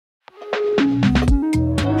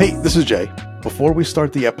Hey, this is Jay. Before we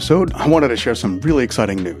start the episode, I wanted to share some really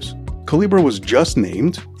exciting news. Collibra was just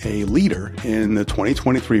named a leader in the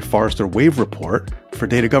 2023 Forrester Wave report for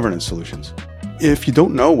data governance solutions. If you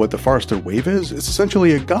don't know what the Forrester Wave is, it's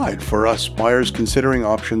essentially a guide for us buyers considering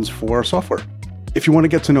options for our software. If you want to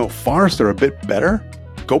get to know Forrester a bit better,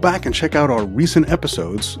 go back and check out our recent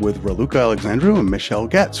episodes with Raluca Alexandru and Michelle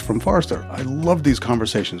Getz from Forrester. I love these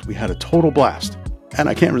conversations. We had a total blast. And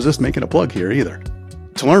I can't resist making a plug here either.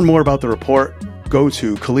 To learn more about the report, go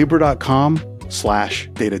to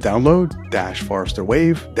collibra.com/data download-Forrester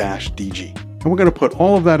Wave-DG. And we're going to put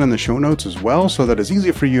all of that in the show notes as well so that it's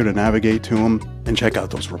easy for you to navigate to them and check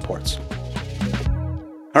out those reports.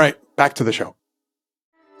 All right, back to the show.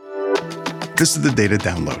 This is the Data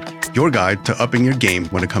Download, your guide to upping your game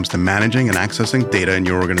when it comes to managing and accessing data in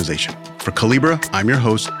your organization. For Collibra, I'm your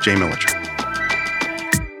host, Jay Millicher.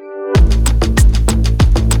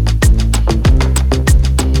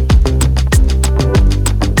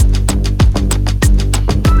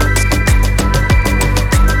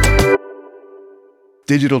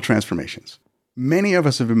 Digital transformations. Many of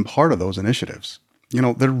us have been part of those initiatives.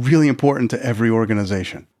 They're really important to every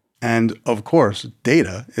organization. And of course,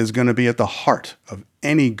 data is going to be at the heart of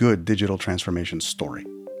any good digital transformation story.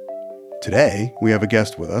 Today, we have a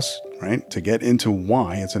guest with us, right, to get into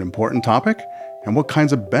why it's an important topic and what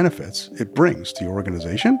kinds of benefits it brings to your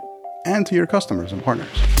organization and to your customers and partners.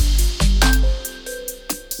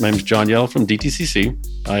 My name is John Yelle from DTCC.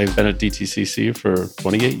 I've been at DTCC for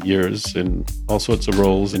 28 years in all sorts of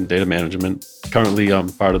roles in data management. Currently, I'm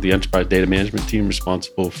part of the enterprise data management team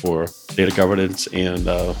responsible for data governance and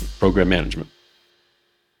program management.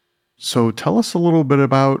 So tell us a little bit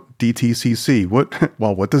about DTCC. What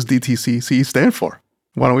does DTCC stand for?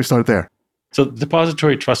 Why don't we start there? So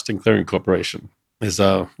Depository Trust and Clearing Corporation is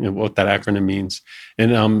what that acronym means.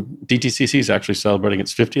 And DTCC is actually celebrating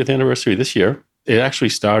its 50th anniversary this year. It actually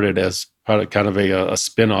started as part of kind of a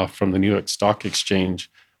spin-off from the New York Stock Exchange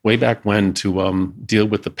way back when to deal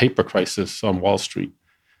with the paper crisis on Wall Street.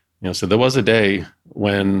 So there was a day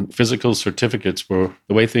when physical certificates were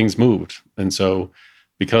the way things moved. And so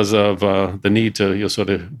because of the need to sort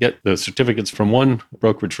of get the certificates from one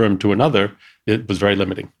brokerage firm to another, it was very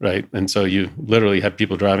limiting, right? And so you literally had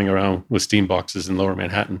people driving around with steam boxes in Lower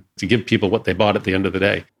Manhattan to give people what they bought at the end of the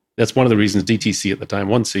day. That's one of the reasons DTC at the time,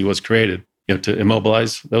 1C, was created. To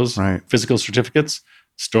immobilize those physical certificates,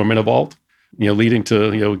 store them in a vault, leading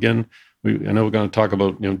to, again, I know we're going to talk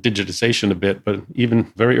about, digitization a bit, but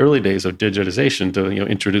even very early days of digitization to,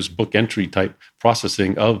 introduce book entry type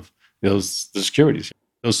processing of the securities.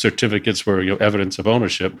 Those certificates were, evidence of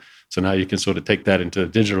ownership. So now you can sort of take that into the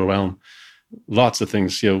digital realm. Lots of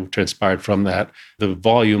things, transpired from that. The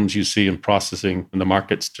volumes you see in processing in the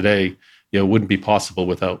markets today, wouldn't be possible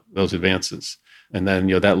without those advances. And then,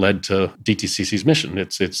 that led to DTCC's mission.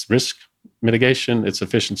 It's risk mitigation, it's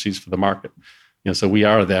efficiencies for the market. So we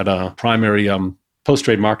are that primary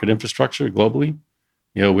post-trade market infrastructure globally,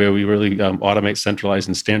 where we really automate, centralize,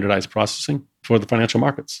 and standardize processing for the financial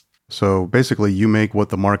markets. So basically, you make what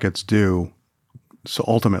the markets do, so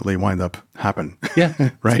ultimately wind up happen. Yeah.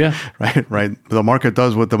 Right. Yeah. Right. The market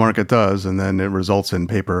does what the market does, and then it results in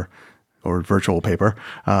paper or virtual paper,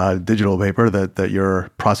 digital paper that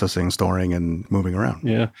you're processing, storing, and moving around.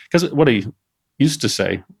 Yeah, because what I used to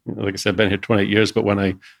say, like I said, I've been here 28 years, but when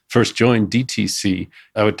I first joined DTC,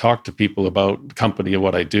 I would talk to people about the company and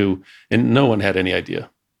what I do, and no one had any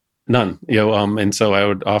idea. None. And so I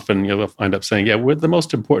would often end up saying, we're the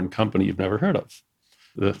most important company you've never heard of.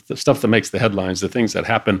 The stuff that makes the headlines, the things that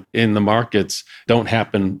happen in the markets don't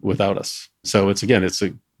happen without us. So it's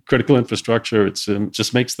a critical infrastructure. It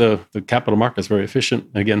just makes the capital markets very efficient.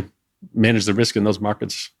 Again, manage the risk in those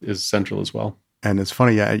markets is central as well. And it's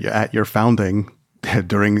funny, at your founding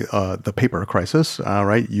during the paper crisis,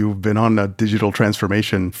 right? You've been on a digital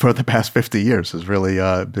transformation for the past 50 years. Has really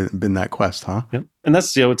been that quest, huh? Yeah, and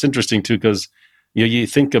that's it's interesting too, because you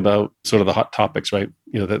think about sort of the hot topics, right?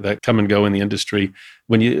 That come and go in the industry.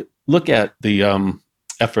 When you look at the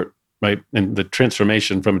effort, right, and the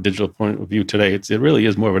transformation from a digital point of view today, it really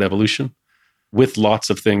is more of an evolution with lots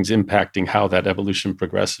of things impacting how that evolution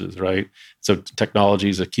progresses, right? So technology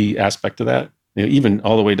is a key aspect of that. Even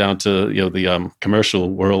all the way down to the commercial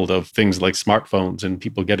world of things like smartphones and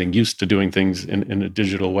people getting used to doing things in a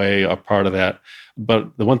digital way are part of that.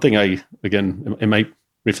 But the one thing it might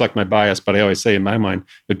reflect my bias, but I always say in my mind,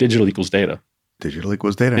 digital equals data. Digital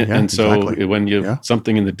equals data, and so exactly. When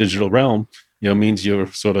something in the digital realm, means you're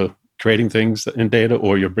sort of creating things in data,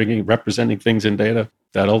 or you're representing things in data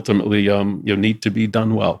that ultimately need to be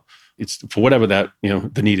done well. It's for whatever that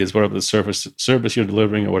the need is, whatever the service you're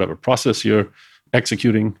delivering, or whatever process you're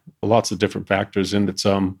executing lots of different factors. And it's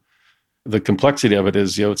the complexity of it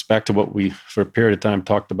is, it's back to what we, for a period of time,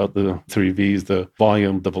 talked about the 3Vs, the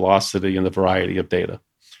volume, the velocity, and the variety of data.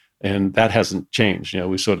 And that hasn't changed.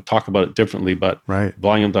 We sort of talk about it differently, but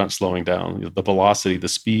volumes aren't slowing down. The velocity, the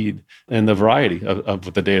speed, and the variety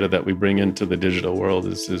of the data that we bring into the digital world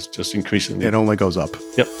is just increasingly. It only goes up.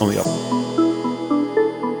 Yep, only up.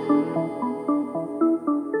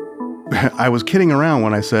 I was kidding around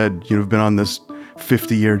when I said you've been on this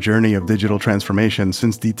 50-year journey of digital transformation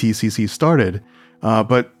since DTCC started.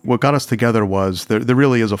 But what got us together was there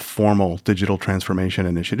really is a formal digital transformation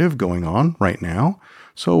initiative going on right now.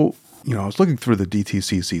 So, I was looking through the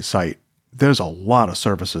DTCC site. There's a lot of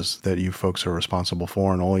services that you folks are responsible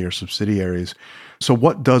for and all your subsidiaries. So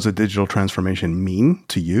what does a digital transformation mean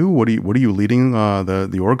to you? What are you leading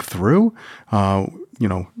the org through? And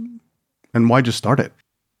why just start it?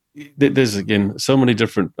 There's, again, so many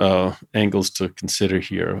different angles to consider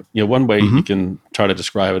here. One way you can try to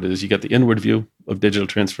describe it is you get the inward view of digital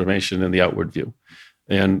transformation and the outward view.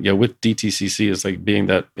 And with DTCC, it's like being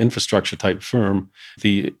that infrastructure type firm.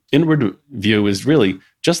 The inward view is really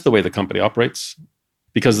just the way the company operates.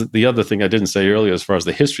 Because the other thing I didn't say earlier, as far as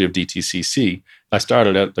the history of DTCC, I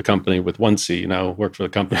started at the company with one C, now work for the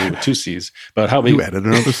company with two Cs. But how we you added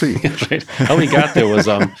another C. Right? How we got there was,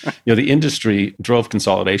 the industry drove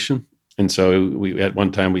consolidation. And so we, at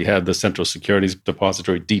one time, we had the Central Securities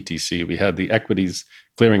Depository, DTC. We had the Equities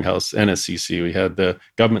Clearinghouse, NSCC. We had the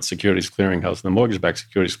Government Securities Clearinghouse and the Mortgage-Backed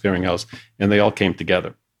Securities Clearinghouse, and they all came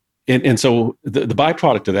together. And so the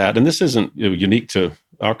byproduct of that, and this isn't unique to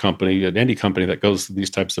our company, and any company that goes through these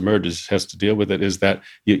types of mergers has to deal with it, is that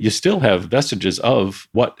you still have vestiges of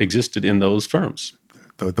what existed in those firms.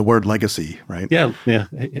 The word legacy, right? Yeah.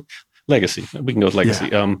 Legacy. We can go with legacy.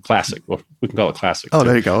 Yeah. Classic. Or we can call it classic. Oh,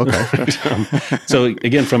 there you go. Okay. So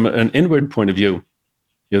again, from an inward point of view,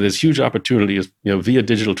 there's huge opportunities, via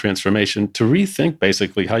digital transformation to rethink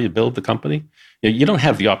basically how you build the company. You don't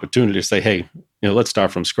have the opportunity to say, hey, let's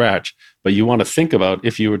start from scratch, but you want to think about,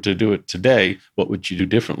 if you were to do it today, what would you do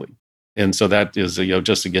differently? And so that is,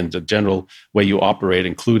 just again, the general way you operate,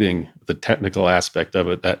 including the technical aspect of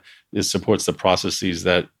it that supports the processes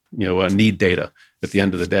that, need data at the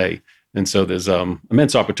end of the day. And so there's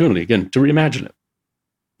immense opportunity, again, to reimagine it.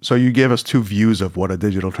 So you gave us two views of what a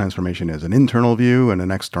digital transformation is, an internal view and an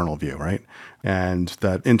external view, right? And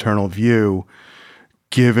that internal view,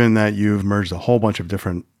 given that you've merged a whole bunch of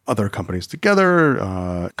different other companies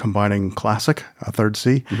together, combining classic, a third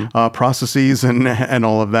C, processes and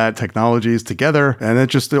all of that, technologies together. And it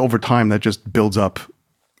just, over time, that just builds up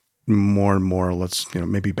more and more,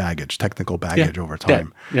 maybe technical baggage over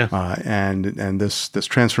time. Yeah. And this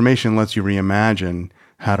transformation lets you reimagine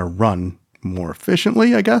how to run more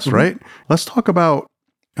efficiently, I guess, right? Let's talk about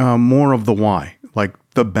more of the why, like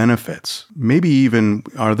the benefits. Maybe even,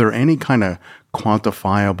 are there any kind of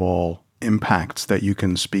quantifiable impacts that you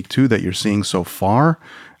can speak to that you're seeing so far?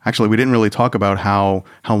 Actually, we didn't really talk about how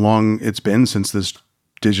long it's been since this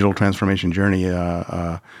digital transformation journey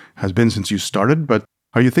has been since you started, but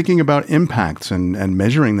are you thinking about impacts and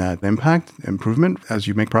measuring that impact improvement as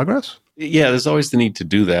you make progress? Yeah, there's always the need to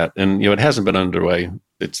do that. And, it hasn't been underway.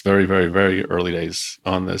 It's very, very, very early days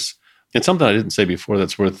on this. And something I didn't say before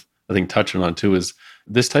that's worth, I think, touching on too, is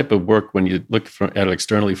this type of work, when you look at it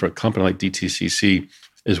externally for a company like DTCC,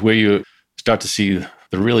 is where you start to see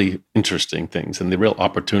the really interesting things and the real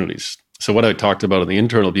opportunities. So what I talked about in the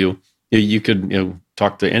internal view, you could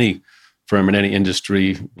talk to any firm in any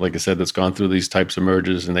industry, like I said, that's gone through these types of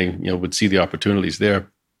mergers, and they would see the opportunities there.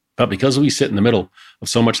 But because we sit in the middle of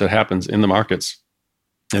so much that happens in the markets,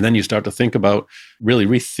 and then you start to think about really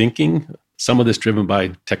rethinking some of this driven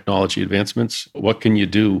by technology advancements. What can you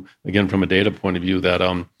do, again, from a data point of view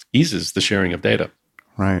that eases the sharing of data?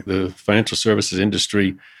 Right. The financial services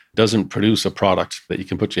industry doesn't produce a product that you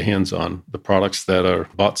can put your hands on. The products that are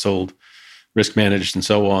bought, sold, risk managed, and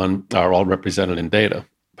so on are all represented in data.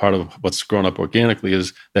 Part of what's grown up organically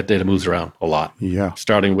is that data moves around a lot. Yeah.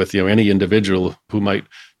 Starting with any individual who might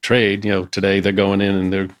trade, today they're going in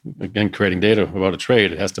and they're, again, creating data about a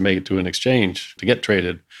trade. It has to make it to an exchange to get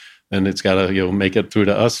traded. And it's got to, make it through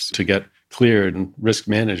to us to get cleared and risk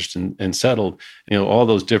managed and settled. All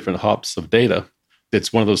those different hops of data.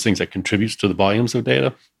 It's one of those things that contributes to the volumes of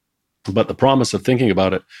data. But the promise of thinking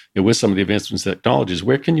about it, with some of the advancements in technologies,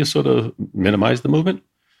 where can you sort of minimize the movement?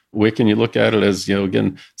 Where can you look at it as,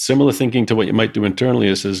 again, similar thinking to what you might do internally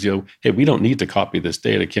is, hey, we don't need to copy this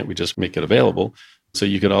data. Can't we just make it available? So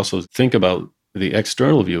you could also think about the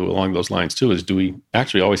external view along those lines too, is do we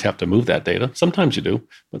actually always have to move that data? Sometimes you do,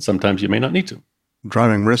 but sometimes you may not need to.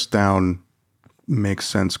 Driving risk down makes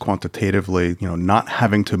sense quantitatively, not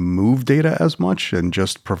having to move data as much and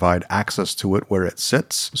just provide access to it where it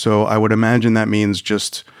sits. So I would imagine that means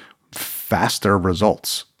just faster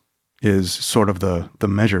results is sort of the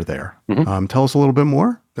measure there. Mm-hmm. Tell us a little bit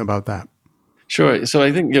more about that. Sure. So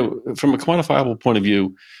I think from a quantifiable point of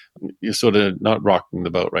view, you're sort of not rocking the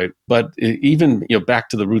boat, right? But even back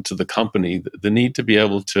to the roots of the company, the need to be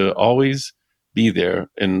able to always be there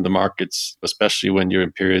in the markets, especially when you're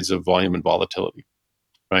in periods of volume and volatility,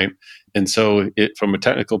 right? And so, from a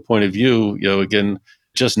technical point of view, again,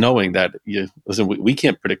 just knowing that listen, we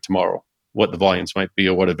can't predict tomorrow what the volumes might be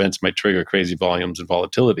or what events might trigger crazy volumes and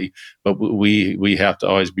volatility, but we have to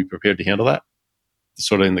always be prepared to handle that.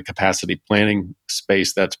 Sort of in the capacity planning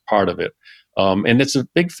space, that's part of it. And it's a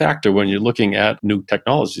big factor when you're looking at new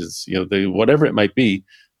technologies, whatever it might be.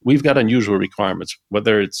 We've got unusual requirements,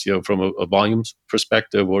 whether it's from a volumes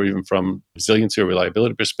perspective or even from resiliency or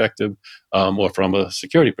reliability perspective, or from a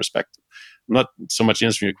security perspective. I'm not so much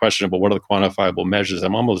answering your question about what are the quantifiable measures.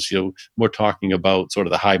 I'm almost more talking about sort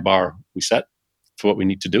of the high bar we set for what we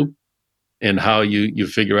need to do, and how you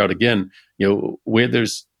figure out again, where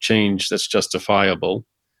there's change that's justifiable,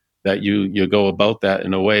 that you go about that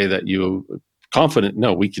in a way that you confident,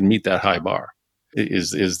 no, we can meet that high bar, is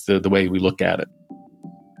the way we look at it.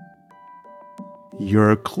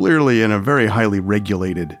 You're clearly in a very highly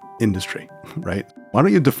regulated industry, right? Why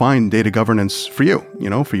don't you define data governance for you,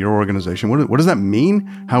 for your organization? What does that mean?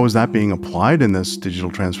 How is that being applied in this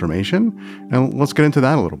digital transformation? And let's get into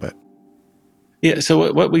that a little bit. Yeah,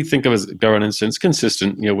 so what we think of as governance, and it's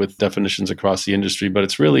consistent, with definitions across the industry, but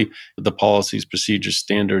it's really the policies, procedures,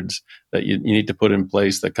 standards that you need to put in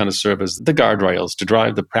place that kind of serve as the guardrails to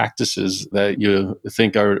drive the practices that you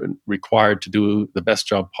think are required to do the best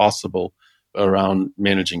job possible around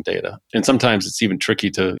managing data. And sometimes it's even tricky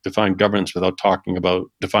to define governance without talking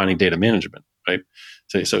about defining data management, right?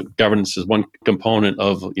 So governance is one component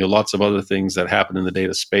of lots of other things that happen in the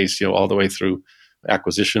data space, all the way through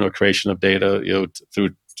acquisition or creation of data, through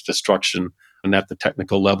destruction, and at the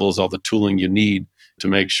technical levels, all the tooling you need to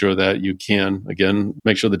make sure that you can, again,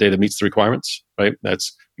 make sure the data meets the requirements, right?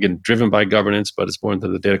 That's, again, driven by governance, but it's more into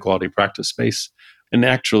the data quality practice space. And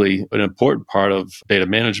actually, an important part of data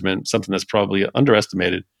management, something that's probably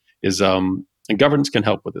underestimated, is, and governance can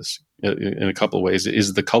help with this in a couple of ways,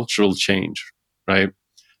 is the cultural change, right?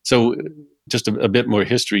 So just a bit more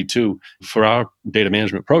history too. For our data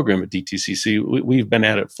management program at DTCC, we've been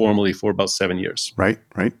at it formally for about 7 years. Right.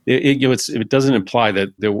 It doesn't imply that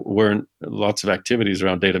there weren't lots of activities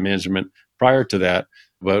around data management prior to that,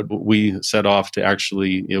 but we set off to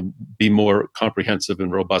actually be more comprehensive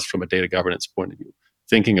and robust from a data governance point of view,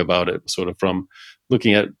 thinking about it sort of from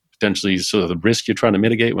looking at potentially sort of the risk you're trying to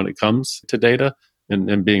mitigate when it comes to data,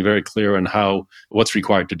 and being very clear on what's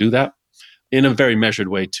required to do that in a very measured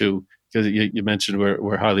way too. Because you mentioned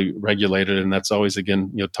we're highly regulated, and that's always,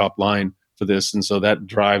 again, top line for this, and so that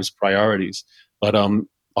drives priorities. But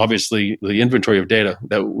obviously, the inventory of data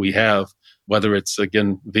that we have, whether it's,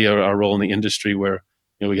 again, via our role in the industry where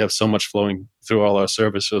we have so much flowing through all our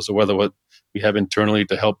services, or whether what we have internally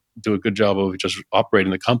to help do a good job of just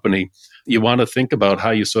operating the company, you want to think about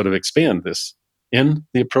how you sort of expand this in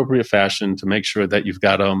the appropriate fashion to make sure that you've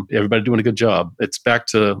got everybody doing a good job. It's back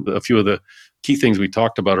to a few of the key things we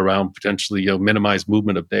talked about around potentially minimize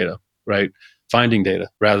movement of data, right? Finding data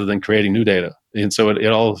rather than creating new data. And so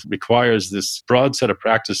it all requires this broad set of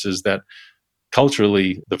practices that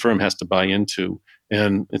culturally the firm has to buy into.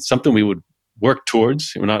 And it's something we would work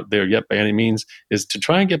towards, we're not there yet by any means, is to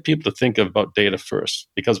try and get people to think about data first.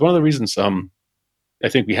 Because one of the reasons I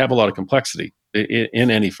think we have a lot of complexity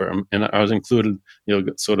in any firm, and I was included,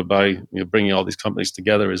 sort of by bringing all these companies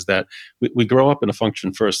together, is that we grow up in a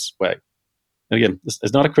function first way. And again,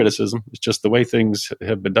 it's not a criticism. It's just the way things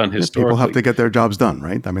have been done historically. People have to get their jobs done,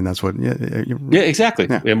 right? I mean, that's what... Yeah, exactly.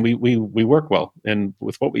 Yeah. And we work well. And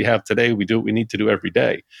with what we have today, we do what we need to do every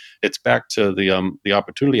day. It's back to the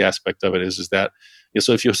opportunity aspect of it is that,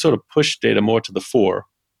 so if you sort of push data more to the fore,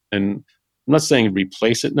 and I'm not saying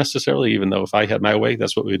replace it necessarily, even though if I had my way,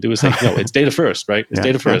 that's what we would do, is say, no, it's data first, right? It's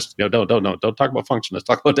data first. Don't talk about function. Let's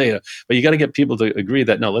talk about data. But you got to get people to agree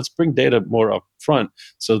that, no, let's bring data more up front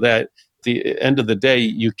so that at the end of the day,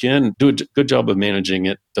 you can do a good job of managing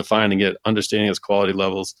it, defining it, understanding its quality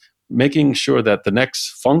levels, making sure that the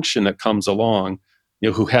next function that comes along,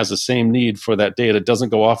 who has the same need for that data, doesn't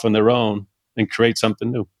go off on their own and create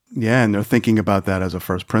something new. Yeah, and they're thinking about that as a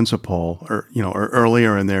first principle, or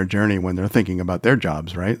earlier in their journey when they're thinking about their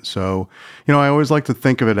jobs, right? So, I always like to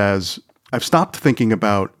think of it as, I've stopped thinking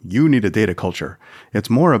about you need a data culture.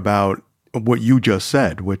 It's more about, what you just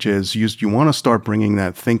said, which is you want to start bringing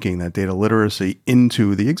that thinking, that data literacy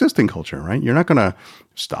into the existing culture, right? You're not going to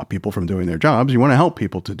stop people from doing their jobs. You want to help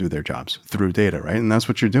people to do their jobs through data, right? And that's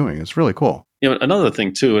what you're doing. It's really cool. Another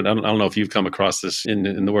thing too, and I don't know if you've come across this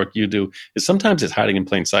in the work you do, is sometimes it's hiding in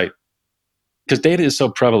plain sight. Because data is so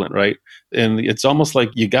prevalent, right? And it's almost like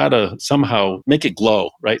you got to somehow make it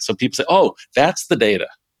glow, right? So people say, oh, that's the data,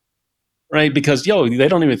 right? Because, they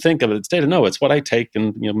don't even think of it. It's data. No, it's what I take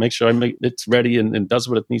and, make sure it's ready and does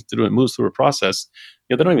what it needs to do and moves through a process.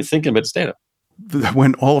 They don't even think of it. It's data.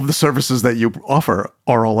 When all of the services that you offer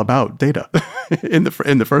are all about data in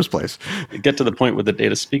the first place. You get to the point where the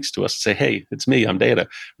data speaks to us and say, hey, it's me, I'm data,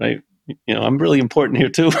 right? I'm really important here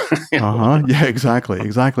too. Yeah,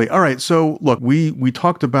 exactly. All right. So look, we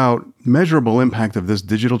talked about measurable impact of this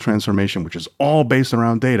digital transformation, which is all based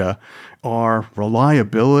around data, our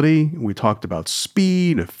reliability. We talked about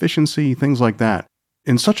speed, efficiency, things like that.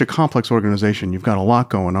 In such a complex organization, you've got a lot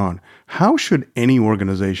going on. How should any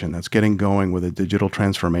organization that's getting going with a digital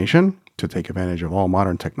transformation to take advantage of all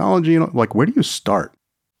modern technology, where do you start?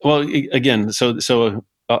 Well, again, so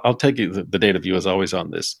I'll take the data view as always on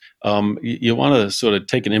this. You want to sort of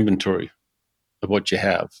take an inventory of what you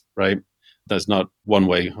have, right? There's not one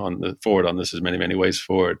way forward on this. There's many, many ways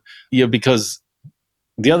forward. Because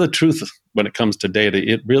the other truth when it comes to data,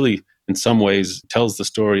 it really, in some ways, tells the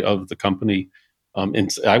story of the company. And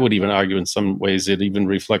I would even argue in some ways it even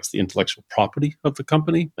reflects the intellectual property of the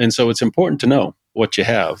company. And so it's important to know what you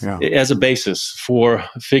have as a basis for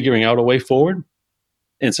figuring out a way forward.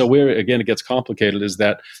 And so where, again, it gets complicated is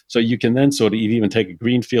that, so you can then sort of even take a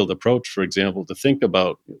greenfield approach, for example, to think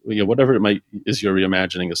about, whatever it is you're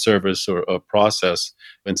reimagining, a service or a process,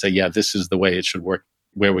 and say, yeah, this is the way it should work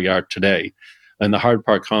where we are today. And the hard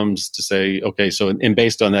part comes to say, okay, so and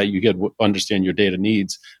based on that, you understand your data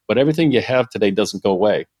needs, but everything you have today doesn't go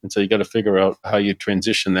away. And so you got to figure out how you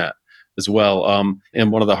transition that as well.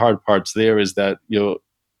 And one of the hard parts there is that,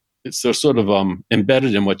 it's sort of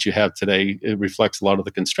embedded in what you have today. It reflects a lot of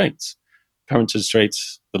the constraints, current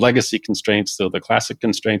constraints, the legacy constraints, so the classic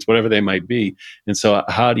constraints, whatever they might be. And so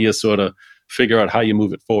how do you sort of figure out how you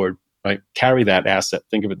move it forward, right? Carry that asset.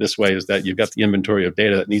 Think of it this way, is that you've got the inventory of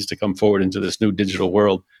data that needs to come forward into this new digital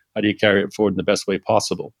world. How do you carry it forward in the best way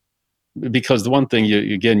possible? Because the one thing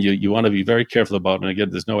you want to be very careful about, and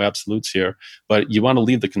again, there's no absolutes here, but you want to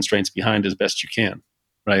leave the constraints behind as best you can,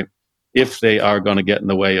 right? If they are going to get in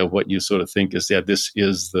the way of what you sort of think is, this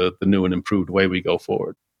is the new and improved way we go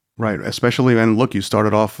forward. Right. Especially, and look, you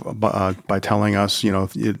started off by telling us,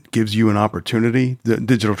 it gives you an opportunity. The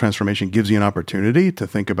digital transformation gives you an opportunity to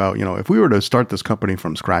think about, if we were to start this company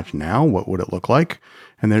from scratch now, what would it look like?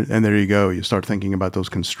 And there you go. You start thinking about those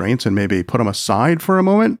constraints and maybe put them aside for a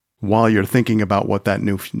moment while you're thinking about what that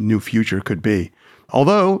new future could be.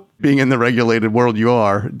 Although, being in the regulated world you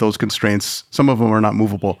are, those constraints, some of them are not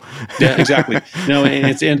movable. Yeah, exactly. And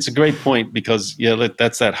it's a great point because,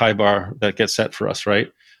 that's that high bar that gets set for us, right?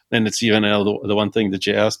 And it's even the one thing that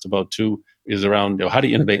you asked about too is around, how do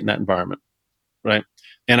you innovate in that environment, right?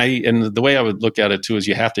 And the way I would look at it too is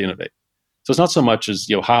you have to innovate. So it's not so much as,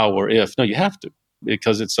 how or if. No, you have to,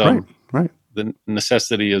 because it's right. The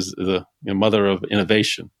necessity is the mother of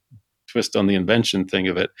innovation. Twist on the invention thing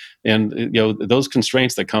of it, and those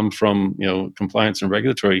constraints that come from compliance and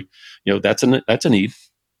regulatory, that's a need,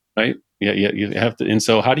 right? You have to. And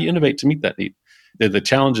so, how do you innovate to meet that need? The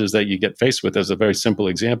challenges that you get faced with, as a very simple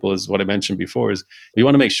example, is what I mentioned before: is you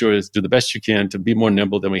want to make sure is do the best you can to be more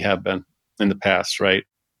nimble than we have been in the past, right?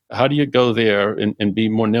 How do you go there and be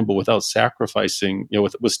more nimble without sacrificing,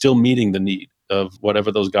 with still meeting the need of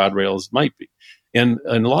whatever those guardrails might be? And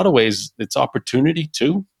in a lot of ways, it's opportunity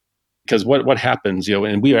too. Because what happens,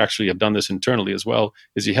 and we actually have done this internally as well,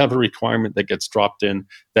 is you have a requirement that gets dropped in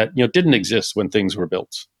that didn't exist when things were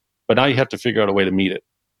built, but now you have to figure out a way to meet it,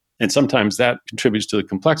 and sometimes that contributes to the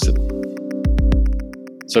complexity.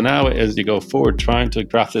 So now, as you go forward, trying to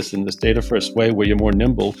craft this in this data-first way where you're more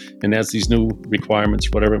nimble, and as these new requirements,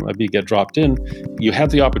 whatever it might be, get dropped in, you have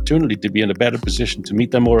the opportunity to be in a better position to meet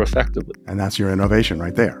them more effectively. And that's your innovation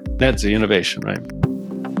right there. That's the innovation, right?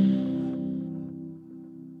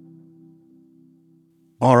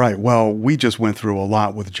 All right. Well, we just went through a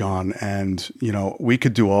lot with John, and, we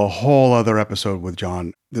could do a whole other episode with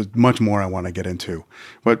John. There's much more I want to get into.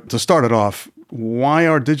 But to start it off, why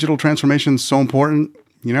are digital transformations so important?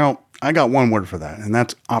 I got one word for that, and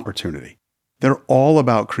that's opportunity. They're all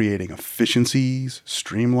about creating efficiencies,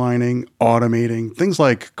 streamlining, automating, things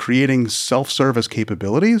like creating self-service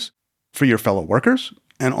capabilities for your fellow workers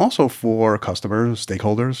and also for customers,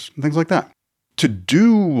 stakeholders, things like that. To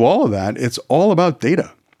do all of that, it's all about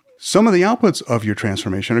data. Some of the outputs of your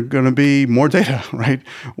transformation are going to be more data, right?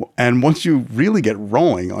 And once you really get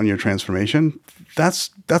rolling on your transformation,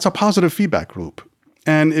 that's a positive feedback loop.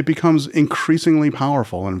 And it becomes increasingly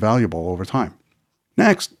powerful and valuable over time.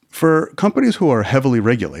 Next, for companies who are heavily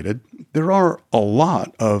regulated, there are a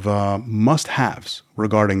lot of must-haves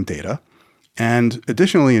regarding data. And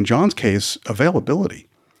additionally, in John's case, availability.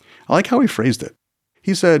 I like how he phrased it.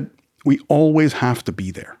 He said, we always have to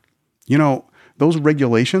be there. You know, those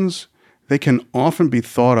regulations, they can often be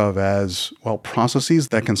thought of as, well, processes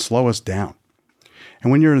that can slow us down.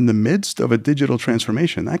 And when you're in the midst of a digital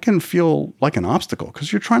transformation, that can feel like an obstacle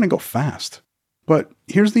because you're trying to go fast. But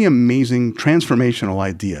here's the amazing transformational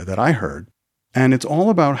idea that I heard. And it's all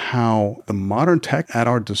about how the modern tech at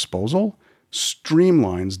our disposal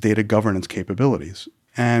streamlines data governance capabilities.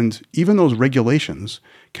 And even those regulations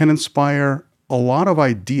can inspire a lot of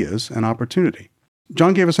ideas and opportunity.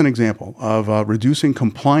 John gave us an example of reducing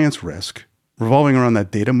compliance risk revolving around that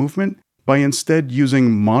data movement by instead using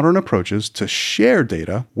modern approaches to share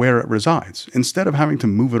data where it resides, instead of having to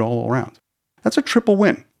move it all around. That's a triple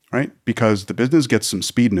win, right? Because the business gets some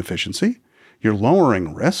speed and efficiency, you're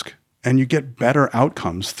lowering risk, and you get better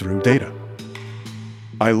outcomes through data.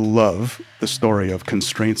 I love the story of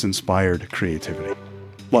constraints-inspired creativity.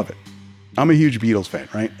 Love it. I'm a huge Beatles fan,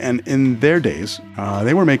 right? And in their days,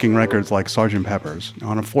 they were making records like Sgt. Pepper's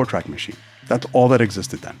on a 4-track machine. That's all that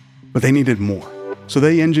existed then. But they needed more. So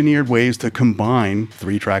they engineered ways to combine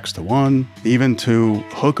 3 tracks to 1, even to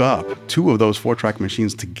hook up 2 of those 4-track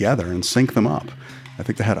machines together and sync them up. I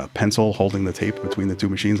think they had a pencil holding the tape between the 2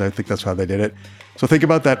 machines. I think that's how they did it. So think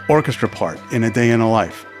about that orchestra part in A Day in a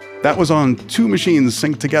Life. That was on 2 machines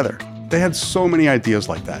synced together. They had so many ideas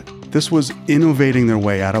like that. This was innovating their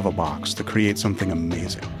way out of a box to create something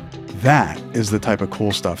amazing. That is the type of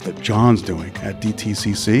cool stuff that John's doing at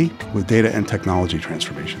DTCC with data and technology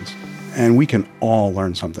transformations. And we can all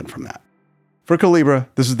learn something from that. For Calibra,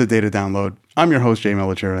 this is the Data Download. I'm your host, Jay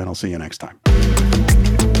Mellicher, and I'll see you next time.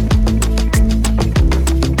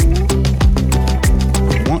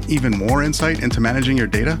 Want even more insight into managing your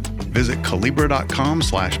data? Visit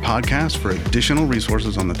Calibra.com/podcast for additional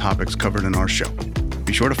resources on the topics covered in our show.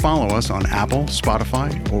 Be sure to follow us on Apple,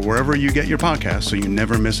 Spotify, or wherever you get your podcasts so you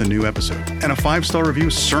never miss a new episode. And a 5-star review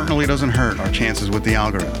certainly doesn't hurt our chances with the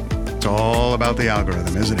algorithm. It's all about the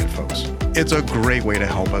algorithm, isn't it, folks? It's a great way to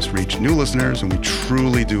help us reach new listeners, and we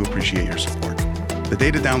truly do appreciate your support. The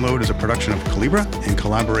Data Download is a production of Calibra in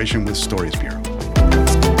collaboration with Stories Bureau.